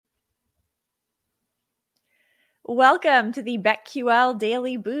Welcome to the BetQL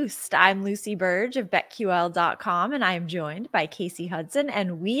Daily Boost. I'm Lucy Burge of BetQL.com, and I am joined by Casey Hudson,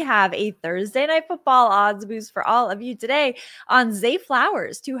 and we have a Thursday Night Football odds boost for all of you today on Zay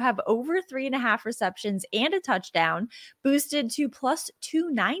Flowers to have over 3.5 receptions and a touchdown, boosted to plus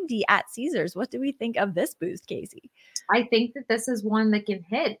 290 at Caesars. What do we think of this boost, Casey? I think that this is one that can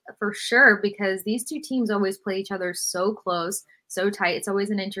hit for sure because these two teams always play each other so close, so tight. It's always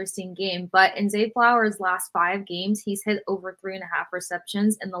an interesting game. But in Zay Flowers' last 5 games, he's hit over 3.5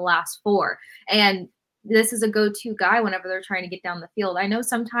 receptions in the last 4. And this is a go-to guy whenever they're trying to get down the field. I know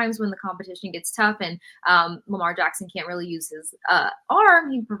sometimes when the competition gets tough and Lamar Jackson can't really use his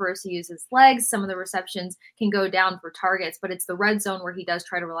arm, he prefers to use his legs. Some of the receptions can go down for targets, but it's the red zone where he does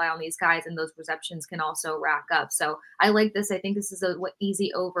try to rely on these guys, and those receptions can also rack up. So I like this. I think this is a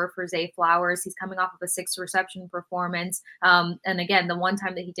easy over for Zay Flowers. He's coming off of a 6 reception performance. And again, the one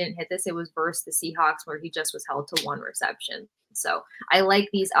time that he didn't hit this, it was versus the Seahawks where he just was held to 1 reception. So I like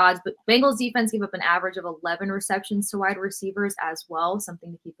these odds, but Bengals defense give up an average of 11 receptions to wide receivers as well.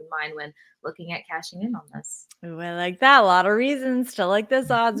 Something to keep in mind when looking at cashing in on this. Ooh, I like that. A lot of reasons to like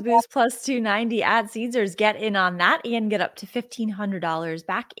this odds boost plus 290 at Caesars. Get in on that and get up to $1,500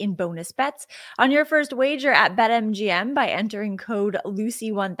 back in bonus bets on your first wager at BetMGM by entering code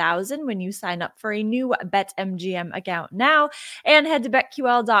Lucy1000 when you sign up for a new BetMGM account now. And head to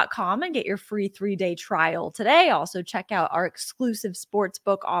BetQL.com and get your free 3-day trial today. Also check out our exclusive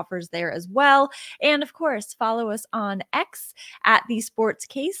sportsbook offers there as well. And of course, follow us on X at The Sports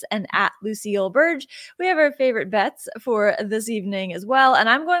Case and at Lucille Burge. We have our favorite bets for this evening as well. And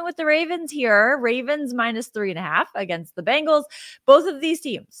I'm going with the Ravens here. Ravens minus 3.5 against the Bengals. Both of these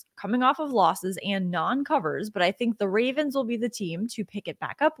teams coming off of losses and non-covers, but I think the Ravens will be the team to pick it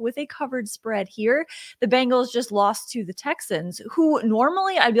back up with a covered spread here. The Bengals just lost to the Texans, who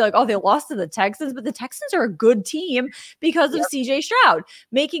normally I'd be like, oh, they lost to the Texans, but the Texans are a good team because of CJ Stroud,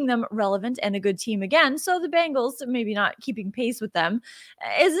 making them relevant and a good team again. So the Bengals, maybe not keeping pace with them,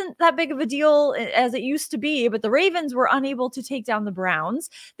 isn't that big of a deal as it used to be, but the Ravens were unable to take down the Browns.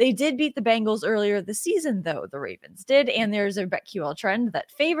 They did beat the Bengals earlier this season, though, the Ravens did, and there's a BetQL trend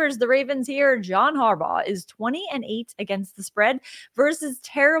that favors the Ravens here. John Harbaugh is 20-8 against the spread versus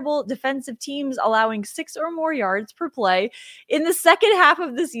terrible defensive teams allowing 6 or more yards per play in the second half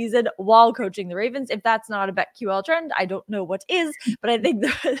of the season while coaching the Ravens. If that's not a BetQL trend, I don't know what is, but I think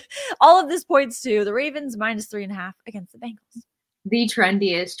all of this points to the Ravens minus 3.5 against the Bengals. The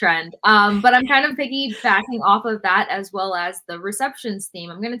trendiest trend. But I'm kind of piggybacking off of that as well as the receptions theme.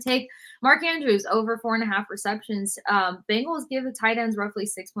 I'm going to take Mark Andrews over 4.5 receptions. Bengals give the tight ends roughly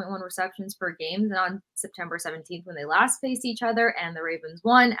 6.1 receptions per game. And on September 17th, when they last faced each other and the Ravens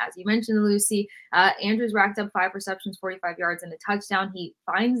won, as you mentioned, Lucy, Andrews racked up 5 receptions, 45 yards, and a touchdown. He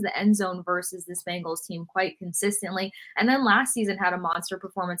finds the end zone versus this Bengals team quite consistently. And then last season had a monster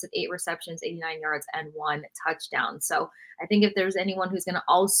performance of 8 receptions, 89 yards, and 1 touchdown. So I think if there's anyone who's going to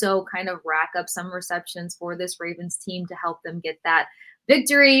also kind of rack up some receptions for this Ravens team to help them get that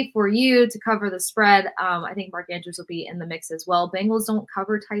victory for you to cover the spread, I think Mark Andrews will be in the mix as well. Bengals don't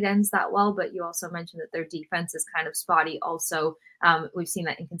cover tight ends that well, but you also mentioned that their defense is kind of spotty. Also, we've seen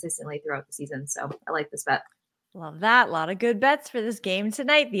that inconsistently throughout the season. So I like this bet. Love that. A lot of good bets for this game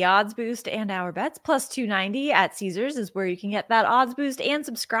tonight. The odds boost and our bets plus 290 at Caesars is where you can get that odds boost and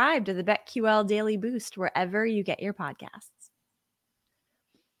subscribe to the BetQL Daily Boost wherever you get your podcasts.